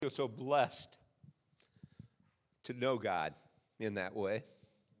Feel so blessed to know God in that way,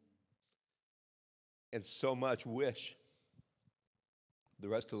 and so much wish the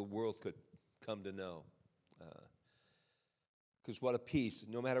rest of the world could come to know. Because what a peace,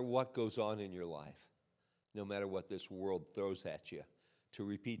 no matter what goes on in your life, no matter what this world throws at you, to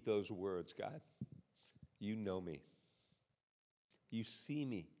repeat those words, God, you know me. You see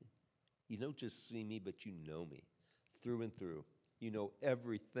me. You don't just see me, but you know me through and through. You know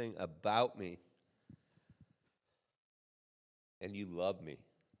everything about me. And you love me.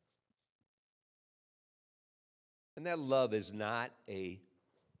 And that love is not a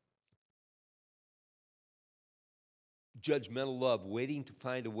judgmental love waiting to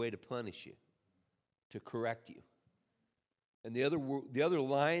find a way to punish you, to correct you. And the other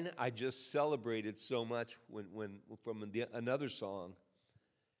line I just celebrated so much when from another song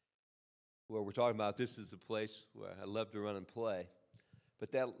where we're talking about this is a place where I love to run and play.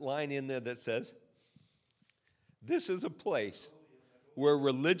 But that line in there that says, this is a place where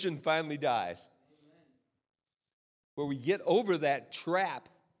religion finally dies. Where we get over that trap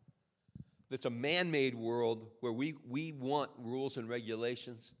that's a man-made world where we want rules and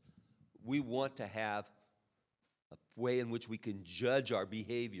regulations. We want to have a way in which we can judge our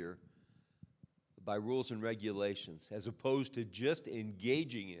behavior by rules and regulations, as opposed to just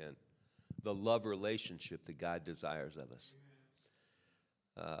engaging in the love relationship that God desires of us.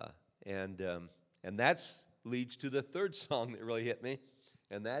 And that leads to the third song that really hit me,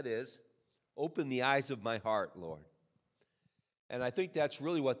 and that is, "Open the eyes of my heart, Lord." And I think that's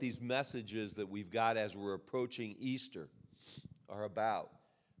really what these messages that we've got as we're approaching Easter are about.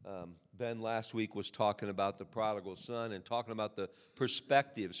 Ben last week was talking about the prodigal son and talking about the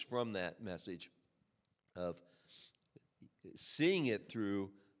perspectives from that message of seeing it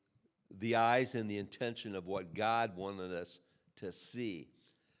through the eyes and the intention of what God wanted us to see.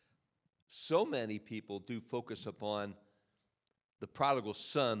 So many people do focus upon the prodigal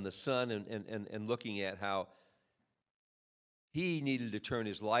son, and looking at how he needed to turn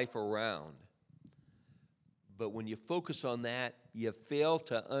his life around. But when you focus on that, you fail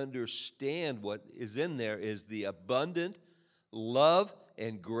to understand what is in there is the abundant love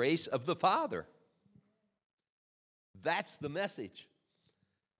and grace of the Father. That's the message.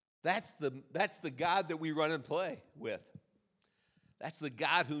 That's the God that we run and play with. That's the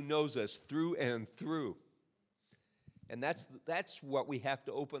God who knows us through and through. And that's what we have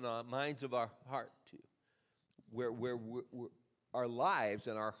to open our minds of our heart to, where our lives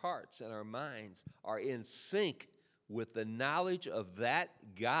and our hearts and our minds are in sync with the knowledge of that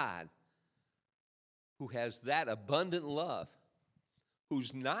God who has that abundant love,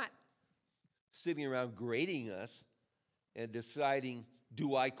 who's not sitting around grading us and deciding,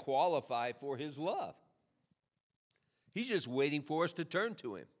 do I qualify for his love? He's just waiting for us to turn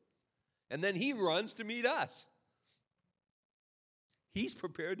to him. And then he runs to meet us. He's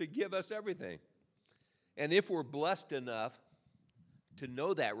prepared to give us everything. And if we're blessed enough to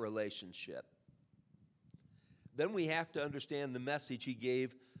know that relationship, then we have to understand the message he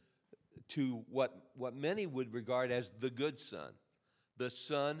gave to what many would regard as the good son, the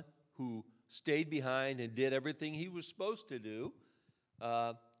son who stayed behind and did everything he was supposed to do.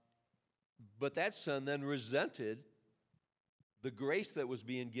 But that son then resented the grace that was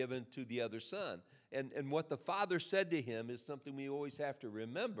being given to the other son. And what the father said to him is something we always have to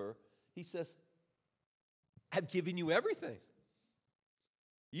remember. He says, I've given you everything.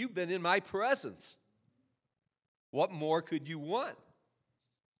 You've been in my presence. What more could you want?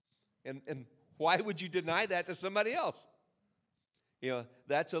 And why would you deny that to somebody else? You know,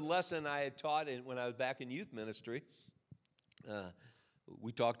 that's a lesson I had taught when I was back in youth ministry.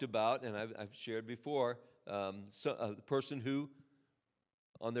 We talked about, and I've shared before, the person who,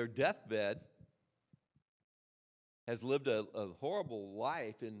 on their deathbed, has lived a horrible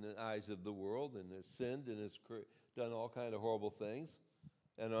life in the eyes of the world and has sinned and has done all kinds of horrible things.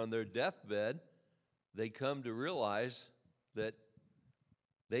 And on their deathbed, they come to realize that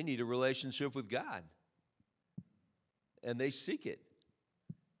they need a relationship with God. And they seek it.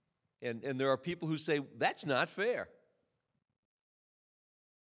 And there are people who say, that's not fair.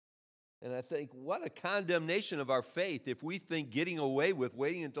 And I think, what a condemnation of our faith if we think getting away with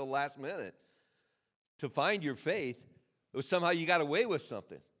waiting until the last minute to find your faith, or somehow you got away with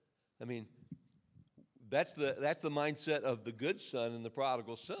something. I mean, that's the mindset of the good son and the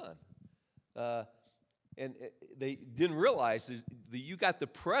prodigal son. And they didn't realize that you got the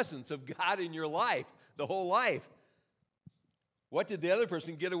presence of God in your life, the whole life. What did the other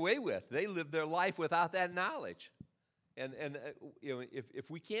person get away with? They lived their life without that knowledge. And you know, if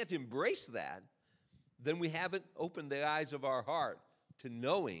we can't embrace that, then we haven't opened the eyes of our heart to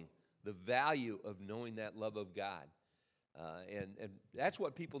knowing the value of knowing that love of God. And that's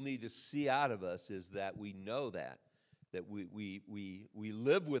what people need to see out of us, is that we know that we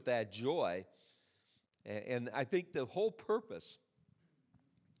live with that joy. And I think the whole purpose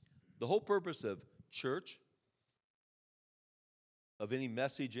of church, of any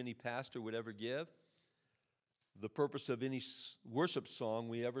message any pastor would ever give, the purpose of any worship song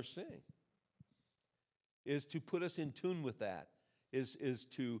we ever sing, is to put us in tune with that, is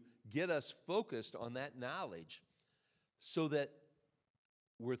to get us focused on that knowledge so that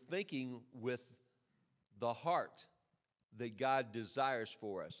we're thinking with the heart that God desires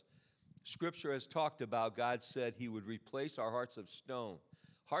for us. Scripture has talked about, God said he would replace our hearts of stone.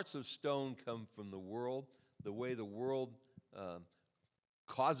 Hearts of stone come from the world, the way the world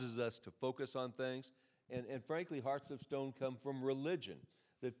causes us to focus on things. And frankly, hearts of stone come from religion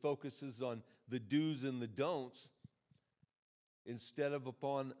that focuses on the do's and the don'ts instead of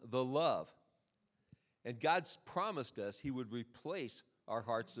upon the love. And God's promised us he would replace our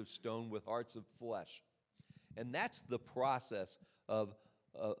hearts of stone with hearts of flesh. And that's the process of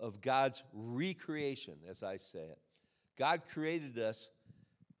God's recreation, as I say it. God created us,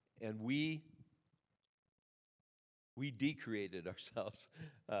 and we decreated ourselves.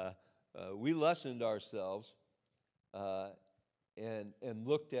 We lessened ourselves and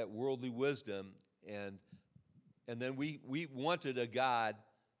looked at worldly wisdom, and then we wanted a God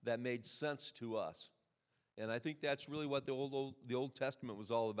that made sense to us. And I think that's really what the Old Testament was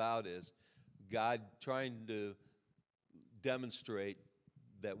all about, is God trying to demonstrate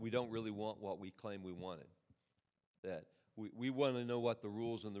that we don't really want what we claim we wanted. That we want to know what the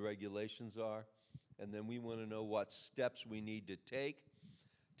rules and the regulations are, and then we want to know what steps we need to take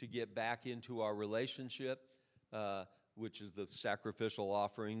to get back into our relationship, which is the sacrificial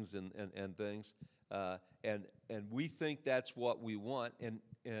offerings and things. And we think that's what we want,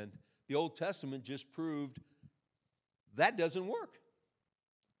 and the Old Testament just proved that doesn't work.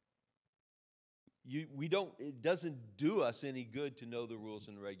 It doesn't do us any good to know the rules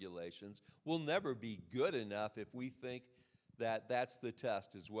and regulations. We'll never be good enough if we think that that's the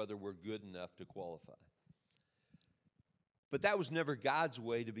test, is whether we're good enough to qualify. But that was never God's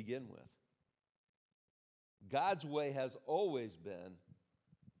way to begin with. God's way has always been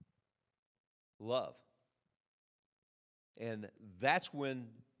love. And that's when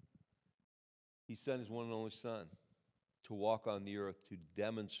he sent his one and only Son to walk on the earth to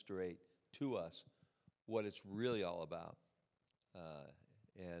demonstrate to us what it's really all about,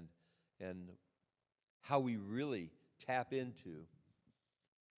 and how we really tap into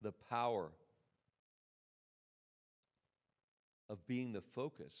the power of being the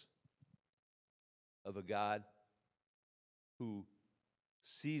focus of a God who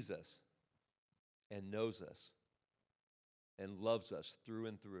sees us and knows us and loves us through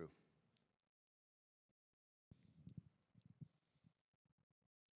and through.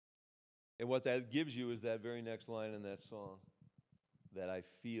 And what that gives you is that very next line in that song, that I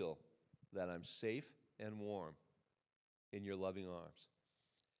feel that I'm safe and warm in your loving arms.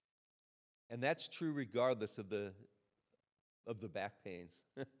 And that's true regardless of the back pains,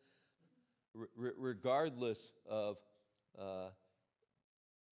 regardless of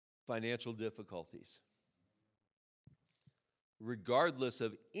financial difficulties, regardless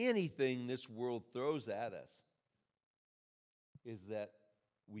of anything this world throws at us, is that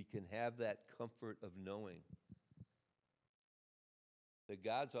we can have that comfort of knowing that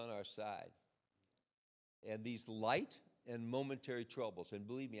God's on our side. And these light and momentary troubles, and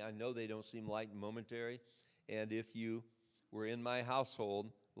believe me, I know they don't seem light and momentary, and if you were in my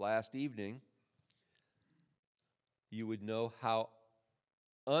household last evening, you would know how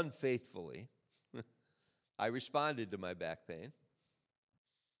unfaithfully I responded to my back pain,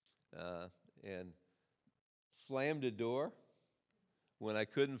 and slammed a door when I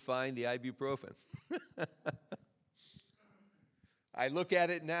couldn't find the ibuprofen. I look at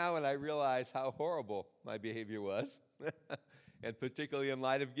it now and I realize how horrible my behavior was, and particularly in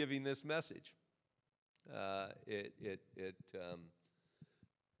light of giving this message.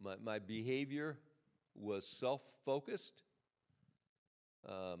 My behavior was self-focused,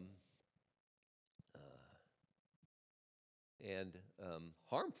 and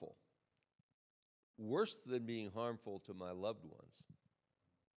harmful, worse than being harmful to my loved ones.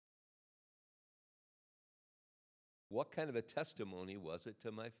 What kind of a testimony was it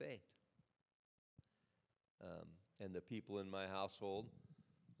to my faith? And the people in my household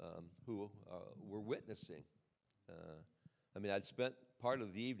who were witnessing. I'd spent part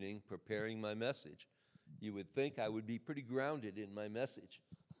of the evening preparing my message. You would think I would be pretty grounded in my message.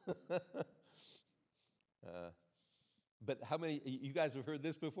 But how many, you guys have heard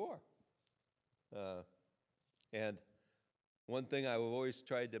this before? And one thing I've always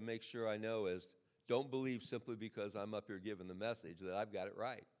tried to make sure I know is don't believe simply because I'm up here giving the message that I've got it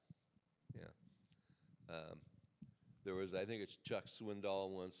right. Yeah. There was, I think it's Chuck Swindoll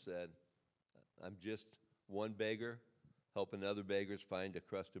once said, I'm just one beggar helping other beggars find a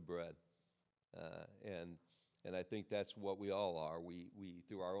crust of bread. And I think that's what we all are. We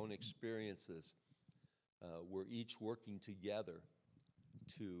through our own experiences, we're each working together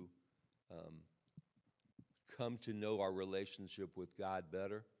to come to know our relationship with God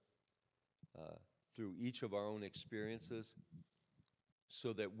better through each of our own experiences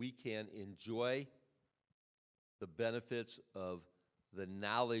so that we can enjoy the benefits of the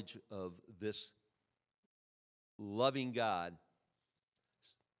knowledge of this loving God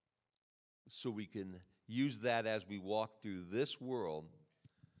so we can use that as we walk through this world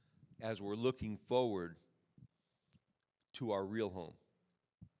as we're looking forward to our real home.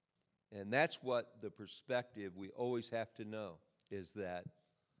 And that's what the perspective we always have to know is that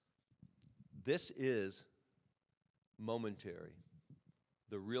this is momentary.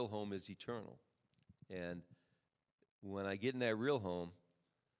 The real home is eternal. And when I get in that real home,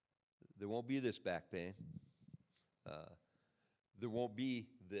 there won't be this back pain. There won't be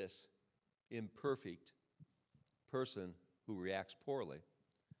this imperfect person who reacts poorly.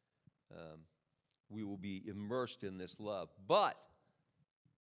 We will be immersed in this love. But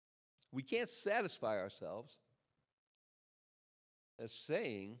we can't satisfy ourselves as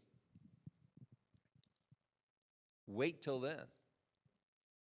saying, wait till then.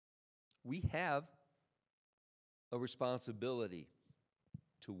 We have a responsibility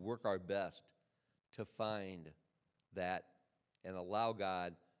to work our best to find that and allow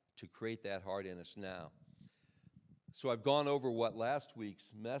God to create that heart in us now. So I've gone over what last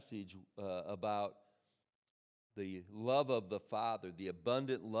week's message about the love of the Father, the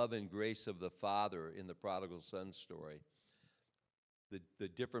abundant love and grace of the Father in the prodigal son story, the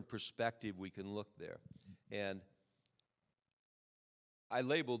different perspective we can look there. And I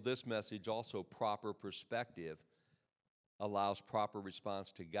labeled this message also proper perspective allows proper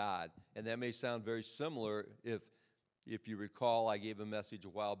response to God. And that may sound very similar if you recall, I gave a message a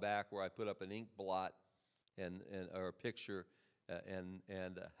while back where I put up an ink blot or a picture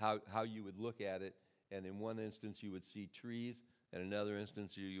and how you would look at it. And in one instance, you would see trees. In another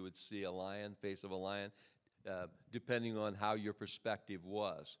instance, you would see a lion, face of a lion, depending on how your perspective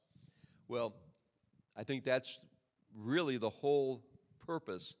was. Well, I think that's really the whole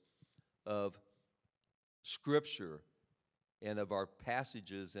purpose of Scripture and of our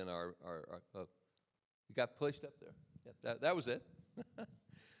passages and our it got placed up there. Yep, that was it.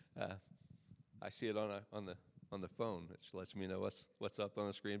 I see it on the phone, which lets me know what's up on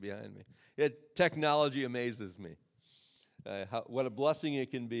the screen behind me. Technology amazes me. What a blessing it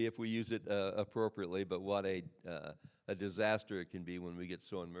can be if we use it appropriately, but what a disaster it can be when we get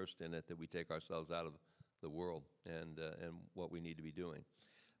so immersed in it that we take ourselves out of the world and what we need to be doing.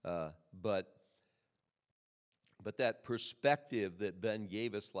 But that perspective that Ben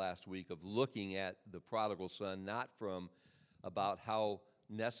gave us last week of looking at the prodigal son, not from about how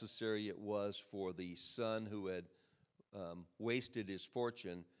necessary it was for the son who had wasted his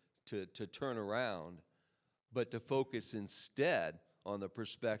fortune to turn around, but to focus instead on the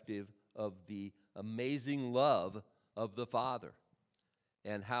perspective of the amazing love of the Father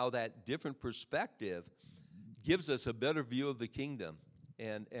and how that different perspective gives us a better view of the kingdom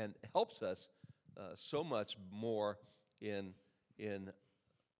and helps us so much more in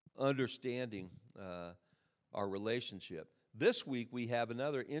understanding our relationship. This week we have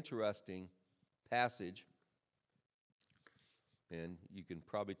another interesting passage, and you can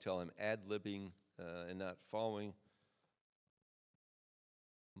probably tell I'm ad-libbing and not following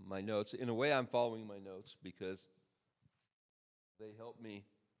my notes. In a way, I'm following my notes because they help me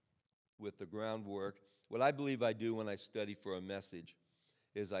with the groundwork. What I believe I do when I study for a message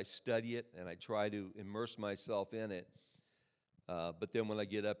is I study it and I try to immerse myself in it. But then when I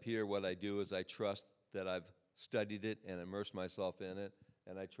get up here, what I do is I trust that I've studied it and immersed myself in it,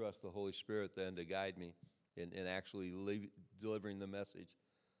 and I trust the Holy Spirit then to guide me in actually delivering the message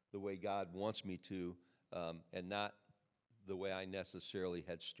the way God wants me to, and not the way I necessarily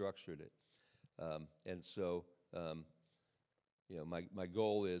had structured it. And so, my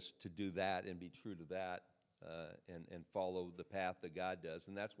goal is to do that and be true to that. And follow the path that God does.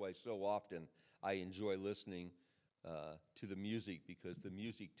 And that's why so often I enjoy listening to the music, because the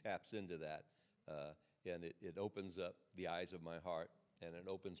music taps into that. And it opens up the eyes of my heart, and it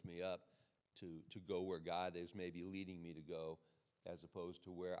opens me up to go where God is maybe leading me to go, as opposed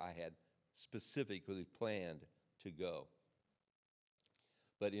to where I had specifically planned to go.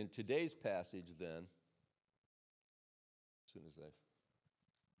 But in today's passage then, as soon as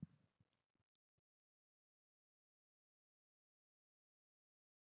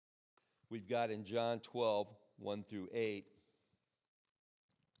we've got in John 12, 1 through 8,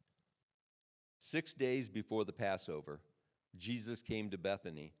 6 days before the Passover, Jesus came to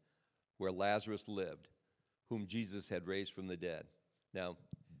Bethany, where Lazarus lived, whom Jesus had raised from the dead. Now,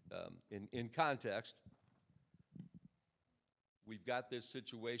 in context, we've got this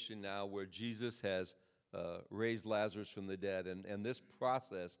situation now where Jesus has raised Lazarus from the dead, and this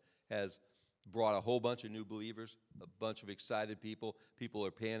process has brought a whole bunch of new believers, a bunch of excited people. People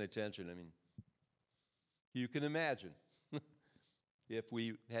are paying attention. I mean, you can imagine if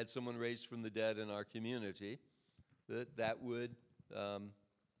we had someone raised from the dead in our community, that would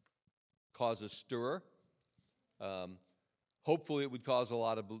cause a stir. Hopefully, it would cause a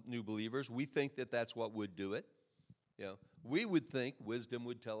lot of new believers. We think that that's what would do it. You know, we would think, wisdom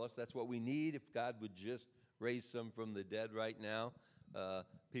would tell us that's what we need. If God would just raise some from the dead right now,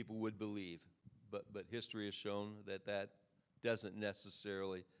 people would believe. But history has shown that that doesn't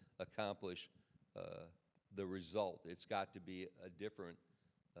necessarily accomplish the result. It's got to be a different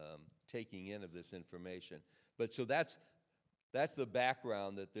taking in of this information. But so that's the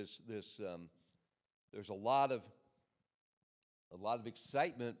background, that there's a lot of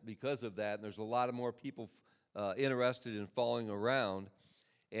excitement because of that, and there's a lot of more people interested in following around,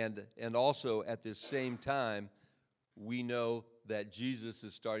 and also at this same time, we know that Jesus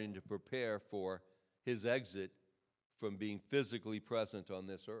is starting to prepare for his exit from being physically present on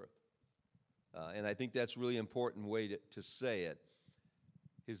this earth. And I think that's a really important way to say it,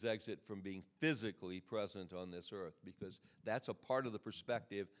 his exit from being physically present on this earth, because that's a part of the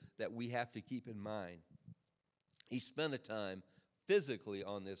perspective that we have to keep in mind. He spent a time physically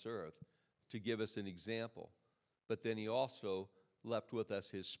on this earth to give us an example, but then he also left with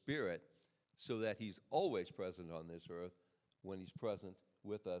us his Spirit so that he's always present on this earth when he's present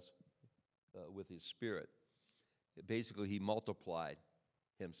with us with his Spirit. Basically, he multiplied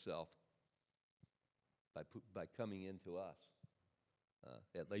himself by coming into us.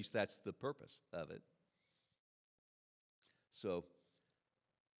 At least that's the purpose of it. So,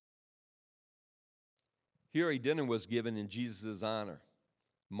 here a dinner was given in Jesus' honor.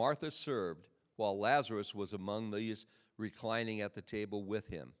 Martha served, while Lazarus was among these reclining at the table with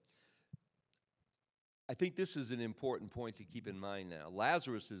him. I think this is an important point to keep in mind now.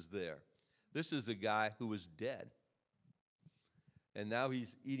 Lazarus is there. This is a guy who was dead. And now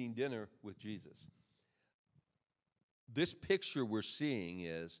he's eating dinner with Jesus. This picture we're seeing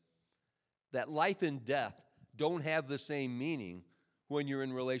is that life and death don't have the same meaning when you're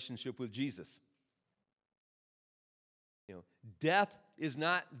in relationship with Jesus. You know, death is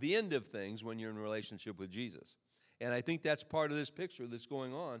not the end of things when you're in relationship with Jesus. And I think that's part of this picture that's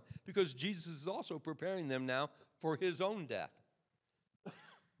going on, because Jesus is also preparing them now for his own death.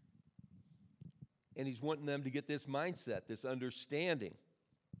 And he's wanting them to get this mindset, this understanding.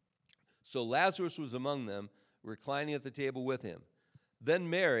 So Lazarus was among them, reclining at the table with him. Then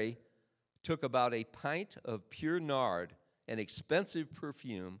Mary took about a pint of pure nard, an expensive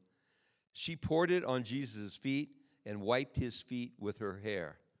perfume. She poured it on Jesus' feet and wiped his feet with her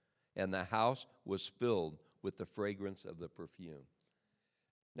hair. And the house was filled with the fragrance of the perfume.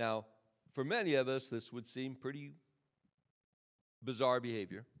 Now, for many of us, this would seem pretty bizarre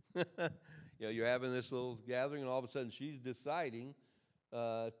behavior. You know, you're having this little gathering, and all of a sudden she's deciding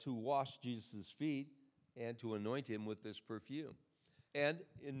to wash Jesus' feet and to anoint him with this perfume. And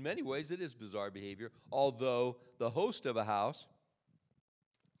in many ways, it is bizarre behavior, although the host of a house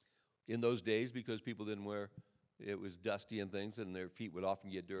in those days, because people didn't wear, it was dusty and things, and their feet would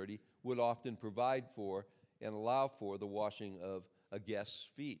often get dirty, would often provide for and allow for the washing of a guest's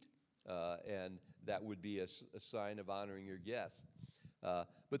feet. And that would be a sign of honoring your guests.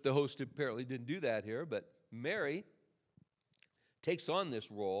 But the host apparently didn't do that here, but Mary takes on this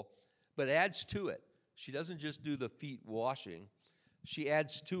role, but adds to it. She doesn't just do the feet washing. She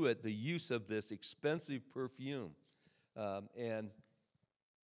adds to it the use of this expensive perfume. And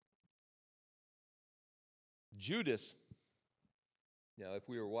Judas, now if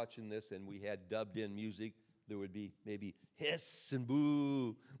we were watching this and we had dubbed in music, there would be maybe hiss and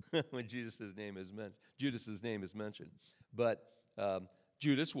boo when Judas' name is mentioned. But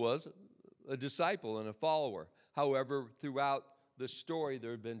Judas was a disciple and a follower. However, throughout the story,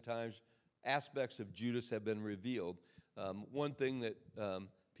 there have been times aspects of Judas have been revealed. One thing that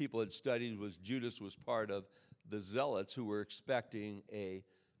people had studied was Judas was part of the zealots who were expecting a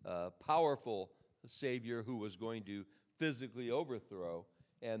powerful Savior who was going to physically overthrow,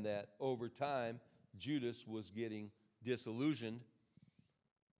 and that over time Judas was getting disillusioned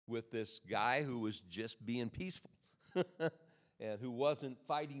with this guy who was just being peaceful and who wasn't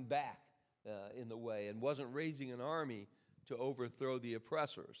fighting back in the way and wasn't raising an army to overthrow the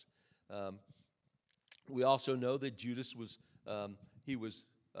oppressors. We also know that Judas was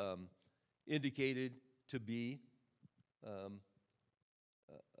indicated to be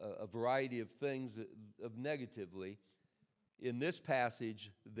a variety of things of negatively. In this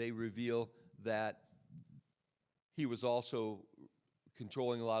passage, they reveal that he was also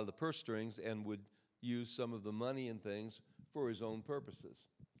controlling a lot of the purse strings and would use some of the money and things for his own purposes.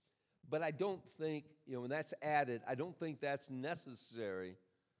 But I don't think, when that's added, I don't think that's necessary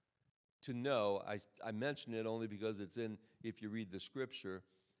to know. I mention it only because it's if you read the scripture,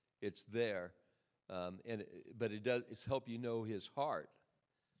 it's there. But it's help you know his heart.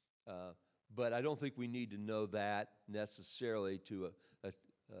 But I don't think we need to know that necessarily to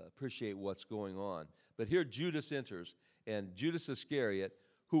appreciate what's going on. But here Judas enters, and Judas Iscariot,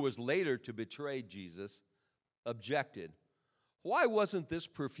 who was later to betray Jesus, objected. Why wasn't this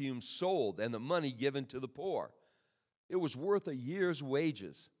perfume sold and the money given to the poor? It was worth a year's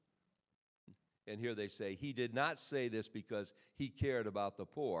wages. And here they say, he did not say this because he cared about the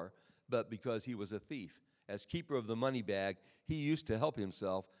poor, but because he was a thief. As keeper of the money bag, he used to help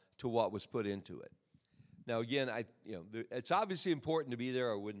himself to what was put into it. Now, again, it's obviously important to be there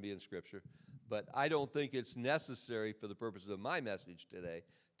or it wouldn't be in Scripture, but I don't think it's necessary for the purposes of my message today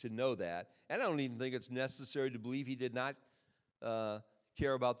to know that. And I don't even think it's necessary to believe he did not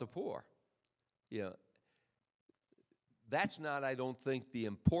care about the poor. That's not, I don't think, the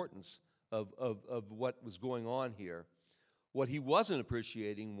importance of what was going on here. What he wasn't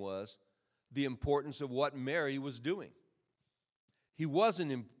appreciating was the importance of what Mary was doing. He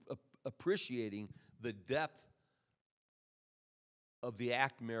wasn't appreciating the depth of the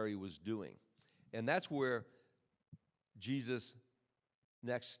act Mary was doing. And that's where Jesus'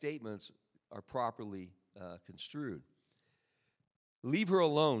 next statements are properly construed. Leave her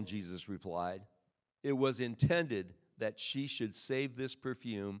alone, Jesus replied. It was intended that she should save this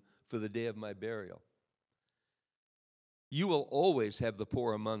perfume for the day of my burial. You will always have the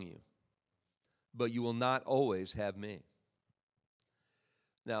poor among you, but you will not always have me.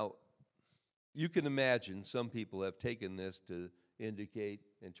 Now, you can imagine some people have taken this to indicate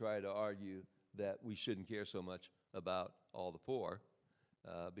and try to argue that we shouldn't care so much about all the poor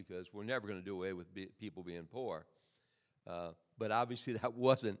because we're never going to do away with people being poor. But obviously that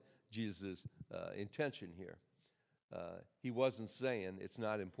wasn't Jesus' intention here. He wasn't saying it's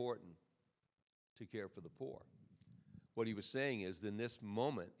not important to care for the poor. What he was saying is, in this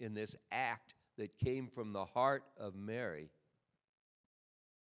moment, in this act that came from the heart of Mary,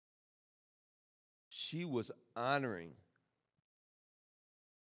 she was honoring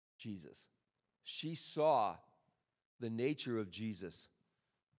Jesus. She saw the nature of Jesus.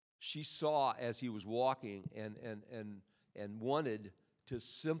 She saw as he was walking and wanted to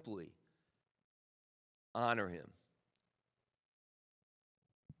simply honor him.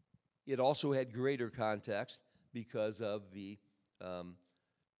 It also had greater context because of the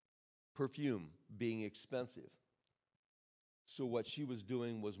perfume being expensive. So what she was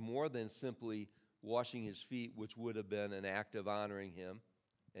doing was more than simply washing his feet, which would have been an act of honoring him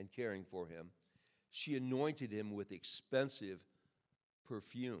and caring for him. She anointed him with expensive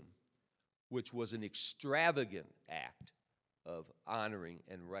perfume, which was an extravagant act of honoring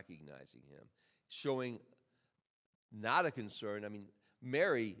and recognizing him, showing not a concern. I mean,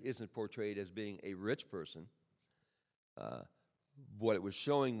 Mary isn't portrayed as being a rich person. What it was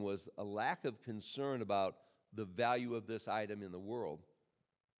showing was a lack of concern about the value of this item in the world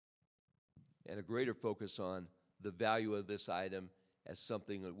and a greater focus on the value of this item as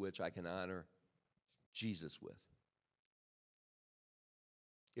something at which I can honor Jesus with.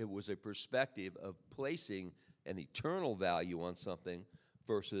 It was a perspective of placing an eternal value on something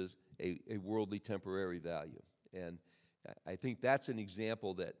versus a worldly temporary value. And I think that's an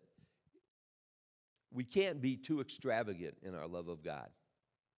example that we can't be too extravagant in our love of God.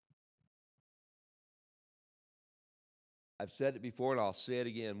 I've said it before and I'll say it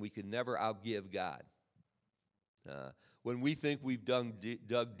again, we can never outgive God. When we think we've dug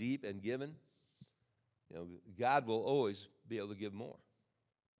deep and given, God will always be able to give more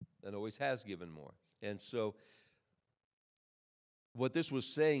and always has given more. And so what this was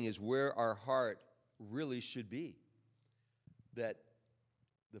saying is where our heart really should be, that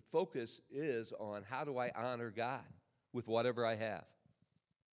the focus is on how do I honor God with whatever I have.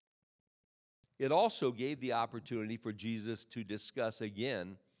 It also gave the opportunity for Jesus to discuss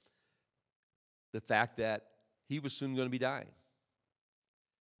again the fact that he was soon going to be dying.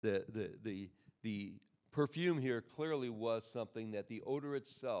 The The perfume here clearly was something that the odor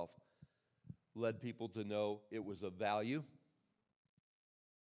itself led people to know it was of value.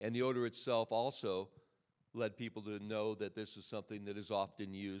 And the odor itself also led people to know that this is something that is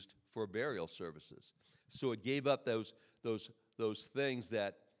often used for burial services. So it gave up those things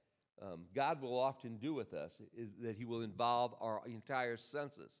that God will often do with us, that he will involve our entire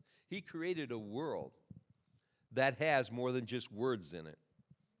senses. He created a world that has more than just words in it.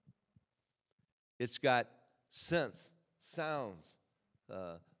 It's got sense, sounds,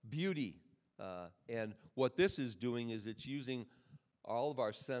 beauty. And what this is doing is it's using all of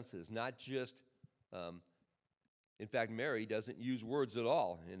our senses, not just, in fact, Mary doesn't use words at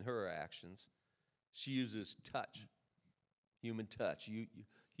all in her actions. She uses touch, human touch,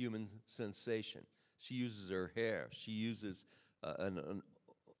 human sensation. She uses her hair. She uses a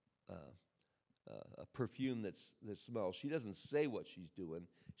perfume that smells. She doesn't say what she's doing.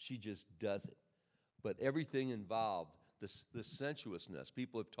 She just does it. But everything involved, the sensuousness,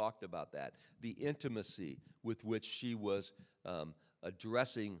 people have talked about that, the intimacy with which she was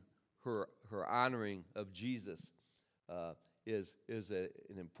addressing her honoring of Jesus is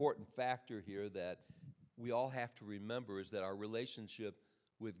an important factor here that we all have to remember, is that our relationship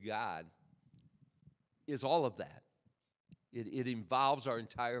with God is all of that. It involves our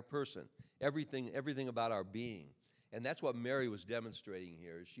entire person, everything about our being. And that's what Mary was demonstrating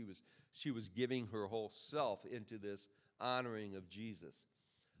here. She was giving her whole self into this honoring of Jesus.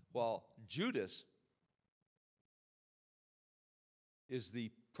 While Judas is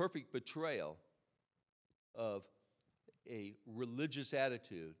the perfect betrayal of a religious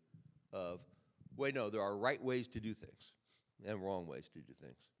attitude of, wait, no, there are right ways to do things and wrong ways to do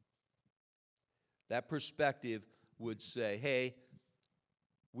things. That perspective would say, hey,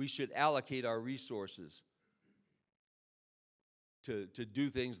 we should allocate our resources to do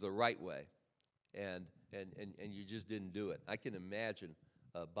things the right way, and you just didn't do it. I can imagine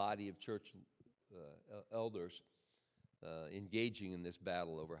a body of church elders engaging in this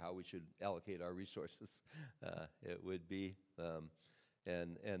battle over how we should allocate our resources. It would be,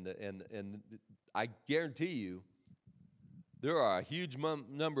 and I guarantee you, there are a huge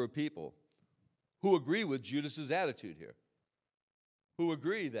number of people who agree with Judas's attitude here, who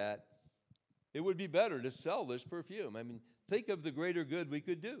agree that it would be better to sell this perfume. I mean, think of the greater good we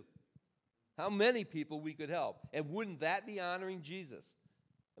could do. How many people we could help. And wouldn't that be honoring Jesus?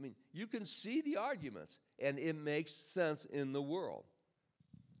 I mean, you can see the arguments, and it makes sense in the world.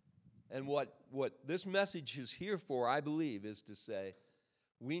 And what this message is here for, I believe, is to say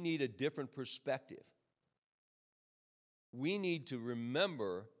we need a different perspective. We need to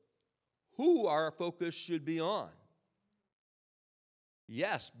remember who our focus should be on.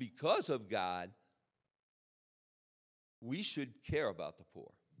 Yes, because of God, we should care about the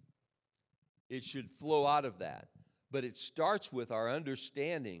poor. It should flow out of that. But it starts with our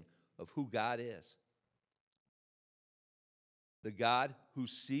understanding of who God is. The God who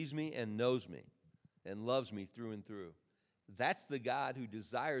sees me and knows me and loves me through and through. That's the God who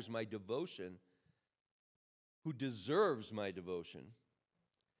desires my devotion, who deserves my devotion,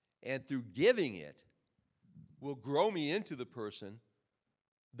 and through giving it will grow me into the person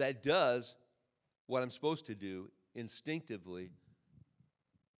that does what I'm supposed to do instinctively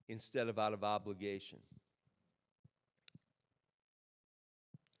instead of out of obligation.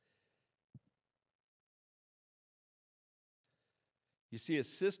 You see, a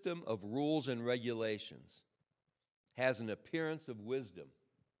system of rules and regulations has an appearance of wisdom,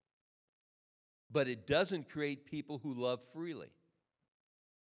 but it doesn't create people who love freely.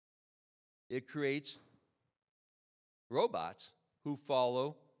 It creates robots who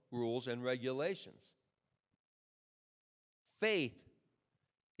follow rules and regulations. Faith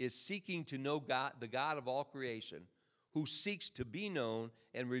is seeking to know God, the God of all creation, who seeks to be known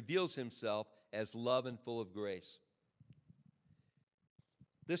and reveals himself as love and full of grace.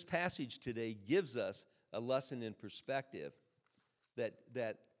 This passage today gives us a lesson in perspective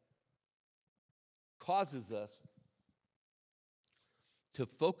that causes us to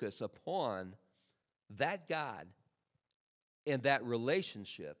focus upon that God and that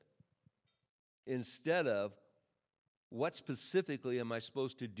relationship instead of what specifically am I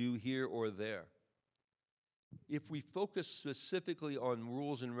supposed to do here or there. If we focus specifically on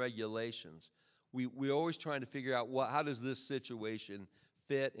rules and regulations, we're always trying to figure out how does this situation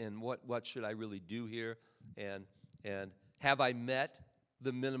fit and what should I really do here, and have I met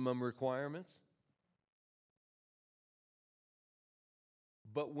the minimum requirements?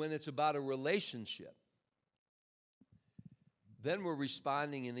 But when it's about a relationship, then we're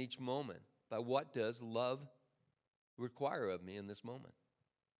responding in each moment by what does love require of me in this moment.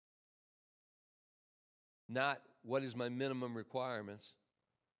 Not what is my minimum requirements,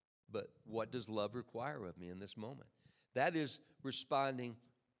 but what does love require of me in this moment? That is responding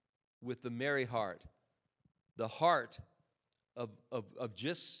with the merry heart, the heart of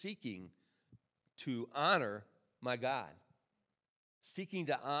just seeking to honor my God, seeking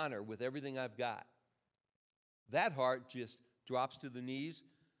to honor with everything I've got. That heart just drops to the knees,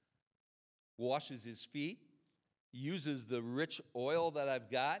 washes his feet, uses the rich oil that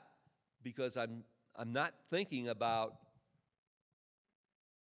I've got, because I'm not thinking about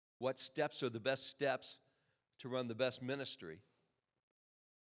what steps are the best steps to run the best ministry.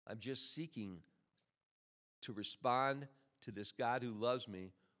 I'm just seeking to respond to this God who loves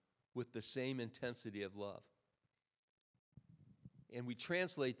me with the same intensity of love. And we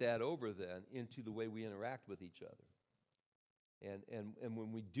translate that over then into the way we interact with each other. And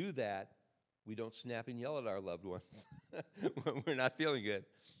when we do that, we don't snap and yell at our loved ones when we're not feeling good.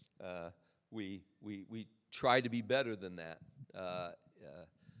 We try to be better than that.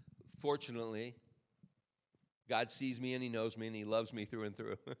 Fortunately, God sees me and he knows me and he loves me through and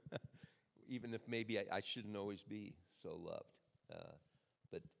through, even if maybe I shouldn't always be so loved.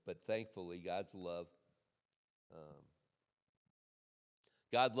 But thankfully, God's love,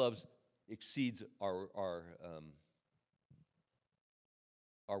 God loves exceeds our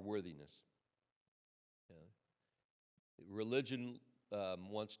worthiness. Religion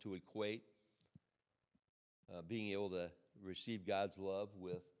wants to equate being able to receive God's love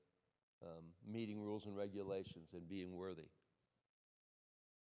with meeting rules and regulations and being worthy.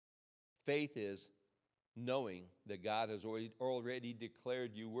 Faith is knowing that God has already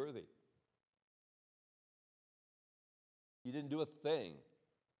declared you worthy. You didn't do a thing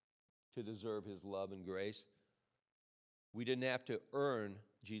to deserve his love and grace. We didn't have to earn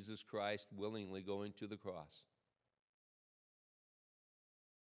Jesus Christ willingly going to the cross.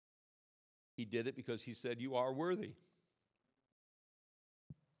 He did it because he said, you are worthy.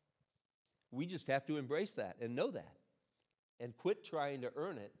 We just have to embrace that and know that and quit trying to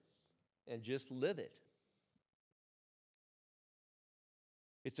earn it and just live it.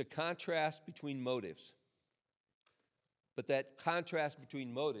 It's a contrast between motives. But that contrast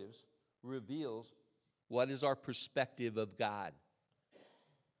between motives reveals what is our perspective of God.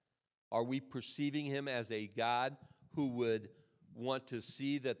 Are we perceiving him as a God who would want to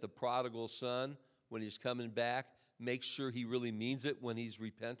see that the prodigal son, when he's coming back, makes sure he really means it when he's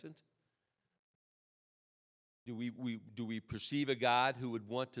repentant? Do we perceive a God who would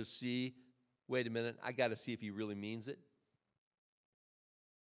want to see, wait a minute, I got to see if he really means it?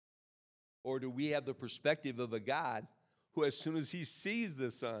 Or do we have the perspective of a God who, as soon as he sees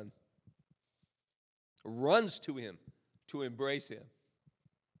the son, runs to him to embrace him?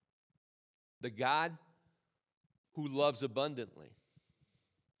 The God who loves abundantly,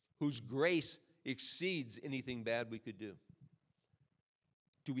 whose grace exceeds anything bad we could do.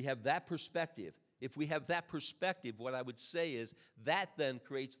 Do we have that perspective? If we have that perspective, what I would say is that then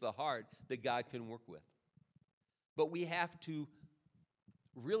creates the heart that God can work with. But we have to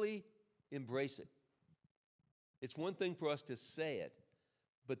really embrace it. It's one thing for us to say it,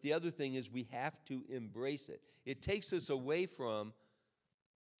 but the other thing is we have to embrace it. It takes us away from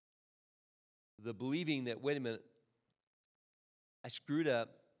the believing that, wait a minute, I screwed up,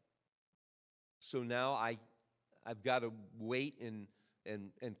 so now I've got to wait and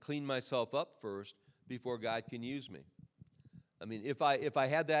clean myself up first before God can use me. I mean, if I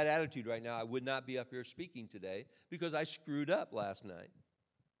had that attitude right now, I would not be up here speaking today because I screwed up last night.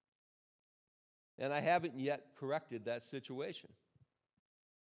 And I haven't yet corrected that situation.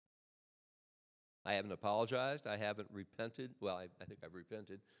 I haven't apologized. I haven't repented. Well, I think I've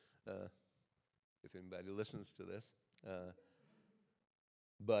repented, if anybody listens to this.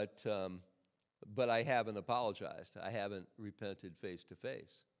 But I haven't apologized. I haven't repented face to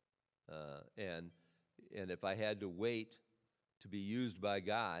face. And if I had to wait to be used by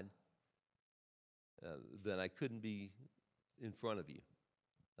God, then I couldn't be in front of you.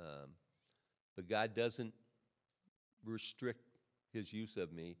 But God doesn't restrict his use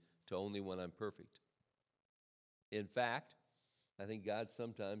of me to only when I'm perfect. In fact, I think God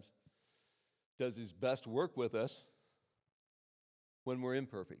sometimes does his best work with us when we're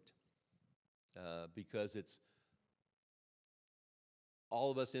imperfect. Because it's all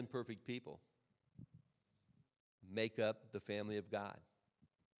of us imperfect people make up the family of God.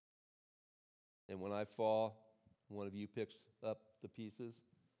 And when I fall, one of you picks up the pieces.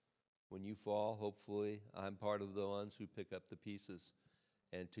 When you fall, hopefully, I'm part of the ones who pick up the pieces.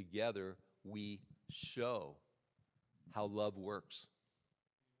 And together, we show how love works.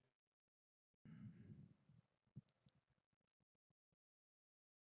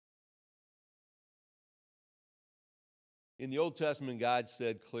 In the Old Testament, God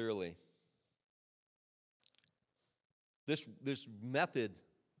said clearly, this method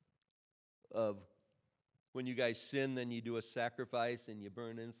of when you guys sin, then you do a sacrifice and you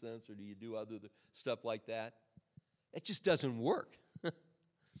burn incense, or do you do other stuff like that? It just doesn't work.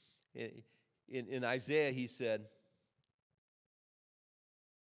 In Isaiah, he said,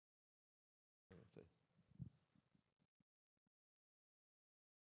 there it is.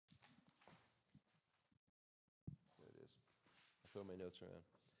 I'll throw my notes around.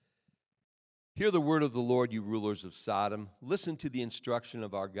 Hear the word of the Lord, you rulers of Sodom. Listen to the instruction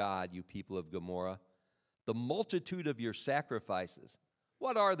of our God, you people of Gomorrah. The multitude of your sacrifices,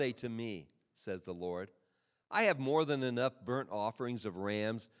 what are they to me, says the Lord? I have more than enough burnt offerings of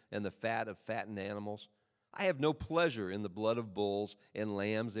rams and the fat of fattened animals. I have no pleasure in the blood of bulls and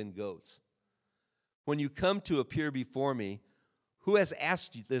lambs and goats. When you come to appear before me, who has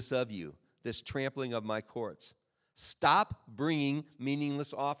asked this of you, this trampling of my courts? Stop bringing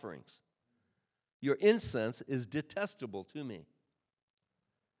meaningless offerings. Your incense is detestable to me.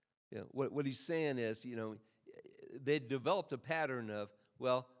 You know, what he's saying is, they developed a pattern of,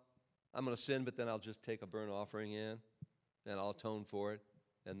 well, I'm going to sin, but then I'll just take a burnt offering in, and I'll atone for it,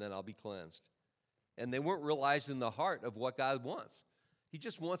 and then I'll be cleansed. And they weren't realizing the heart of what God wants. He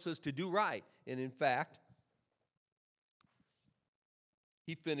just wants us to do right. And in fact,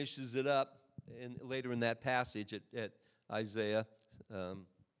 he finishes it up later in that passage at Isaiah. Frankly,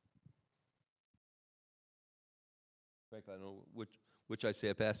 I don't know which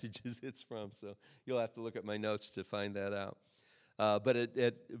Isaiah passages it's from, so you'll have to look at my notes to find that out. But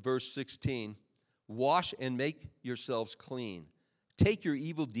at verse 16, wash and make yourselves clean. Take your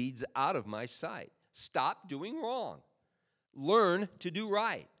evil deeds out of my sight. Stop doing wrong. Learn to do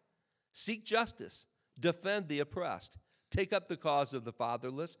right. Seek justice. Defend the oppressed. Take up the cause of the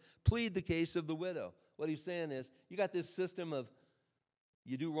fatherless. Plead the case of the widow. What he's saying is, you got this system of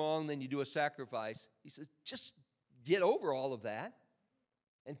you do wrong, then you do a sacrifice. He says, just get over all of that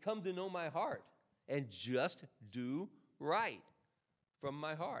and come to know my heart and just do right from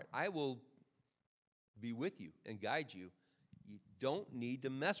my heart. I will be with you and guide you. You don't need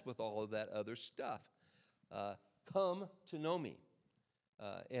to mess with all of that other stuff. Come to know me.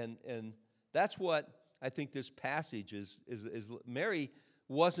 And that's what I think this passage is. Mary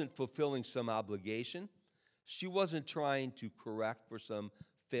wasn't fulfilling some obligation. She wasn't trying to correct for some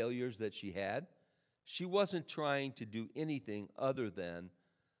failures that she had. She wasn't trying to do anything other than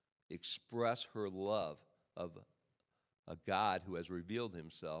express her love of a God who has revealed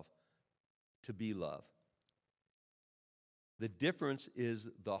himself to be love. The difference is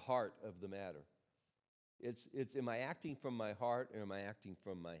the heart of the matter. It's am I acting from my heart or am I acting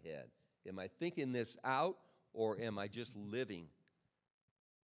from my head? Am I thinking this out or am I just living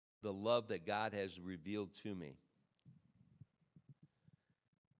the love that God has revealed to me?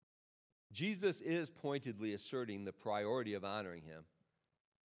 Jesus is pointedly asserting the priority of honoring him.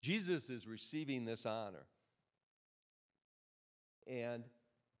 Jesus is receiving this honor and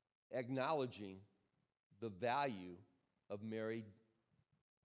acknowledging the value of Mary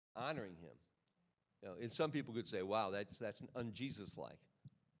honoring him. And some people could say, wow, that's un-Jesus-like.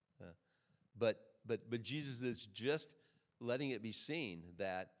 But Jesus is just letting it be seen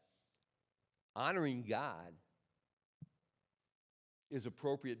that honoring God is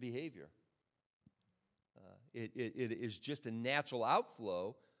appropriate behavior. It is just a natural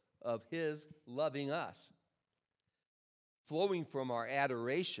outflow of his loving us. Flowing from our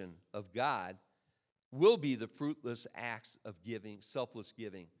adoration of God will be the fruitless acts of giving, selfless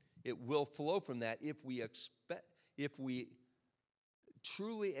giving. It will flow from that if we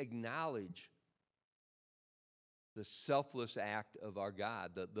truly acknowledge the selfless act of our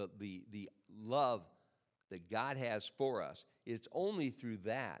God, the love that God has for us. It's only through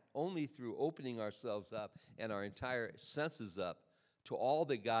that, only through opening ourselves up and our entire senses up to all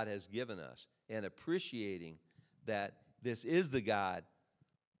that God has given us and appreciating that this is the God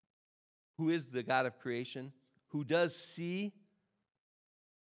who is the God of creation, who does see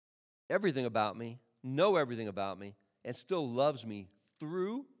everything about me, know everything about me, and still loves me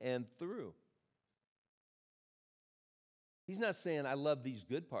through and through. He's not saying, I love these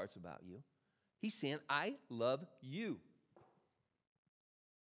good parts about you. He's saying, I love you.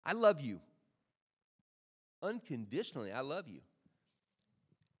 I love you. Unconditionally, I love you.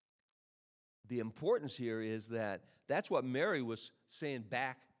 The importance here is that that's what Mary was saying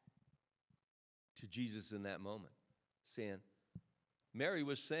back to Jesus in that moment. Mary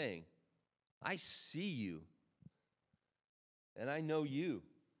was saying, I see you, and I know you,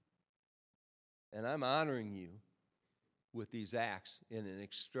 and I'm honoring you with these acts in an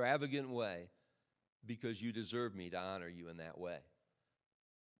extravagant way because you deserve me to honor you in that way.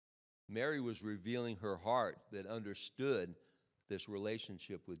 Mary was revealing her heart that understood this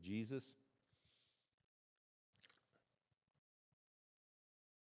relationship with Jesus.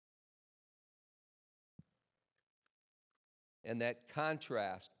 And that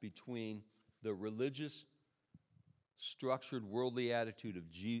contrast between the religious, structured, worldly attitude of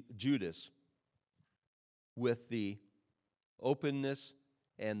Judas with the openness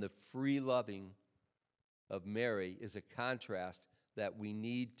and the free loving of Mary is a contrast that we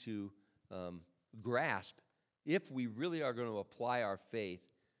need to grasp if we really are going to apply our faith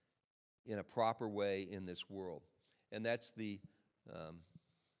in a proper way in this world. And that's the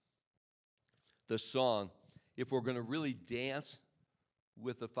song. If we're going to really dance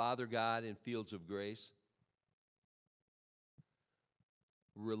with the Father God in fields of grace,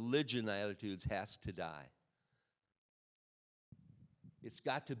 religion attitudes has to die. It's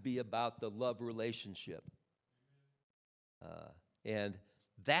got to be about the love relationship. And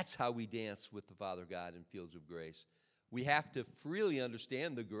that's how we dance with the Father God in fields of grace. We have to freely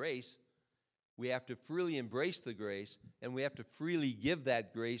understand the grace. We have to freely embrace the grace, and we have to freely give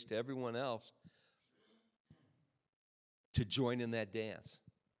that grace to everyone else to join in that dance.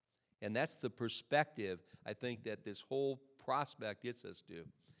 And that's the perspective, I think, that this whole prospect gets us to.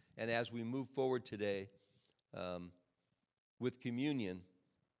 And as we move forward today with communion,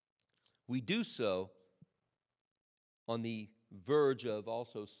 we do so on the verge of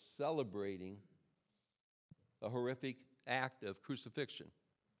also celebrating a horrific act of crucifixion.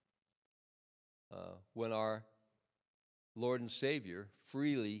 When our Lord and Savior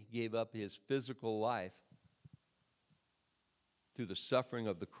freely gave up his physical life through the suffering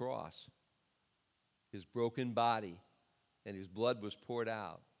of the cross, his broken body, and his blood was poured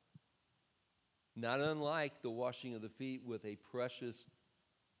out. Not unlike the washing of the feet with a precious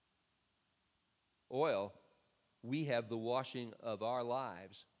oil, we have the washing of our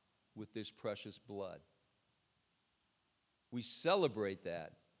lives with this precious blood. We celebrate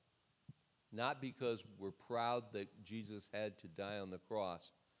that, not because we're proud that Jesus had to die on the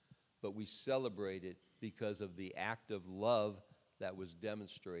cross, but we celebrate it because of the act of love that was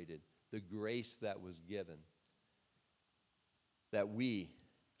demonstrated, the grace that was given, that we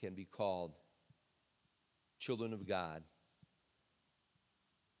can be called children of God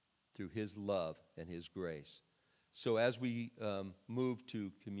through his love and his grace. So as we move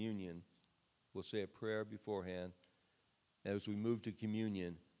to communion, we'll say a prayer beforehand. As we move to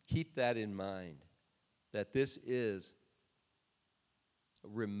communion, keep that in mind, that this is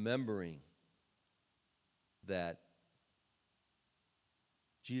remembering that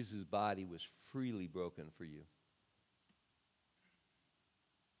Jesus' body was freely broken for you.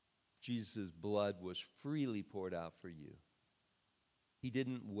 Jesus' blood was freely poured out for you. He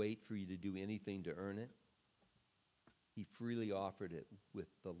didn't wait for you to do anything to earn it. He freely offered it with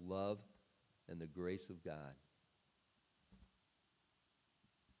the love and the grace of God.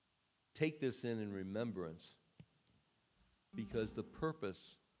 Take this in remembrance, because the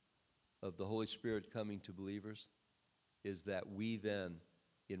purpose of the Holy Spirit coming to believers is that we then,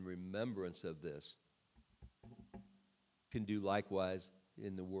 in remembrance of this, can do likewise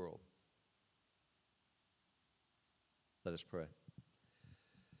in the world. Let us pray.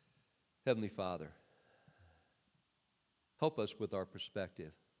 Heavenly Father, help us with our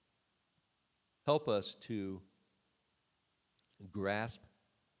perspective. Help us to grasp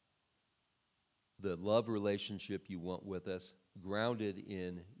the love relationship you want with us, grounded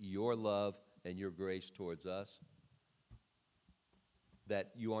in your love and your grace towards us,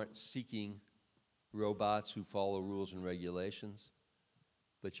 that you aren't seeking robots who follow rules and regulations,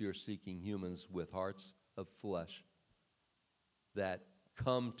 but you're seeking humans with hearts of flesh that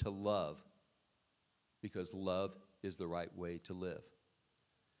come to love because love is the right way to live,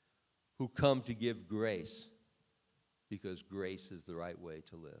 who come to give grace because grace is the right way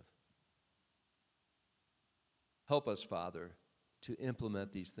to live. Help us, Father, to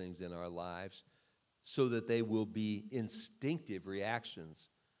implement these things in our lives so that they will be instinctive reactions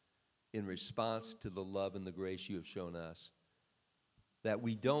in response to the love and the grace you have shown us, that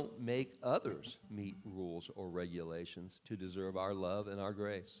we don't make others meet rules or regulations to deserve our love and our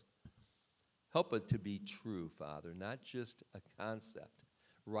grace. Help it to be true, Father, not just a concept.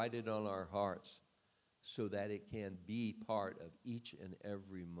 Write it on our hearts so that it can be part of each and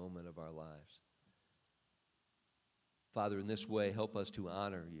every moment of our lives. Father, in this way, help us to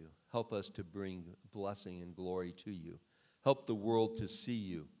honor you. Help us to bring blessing and glory to you. Help the world to see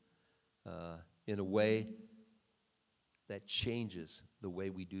you in a way that changes the way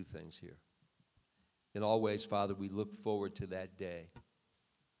we do things here. In all ways, Father, we look forward to that day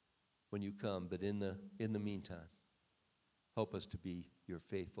when you come. But in the meantime, help us to be your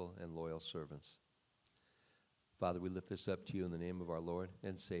faithful and loyal servants. Father, we lift this up to you in the name of our Lord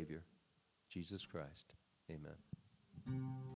and Savior, Jesus Christ. Amen.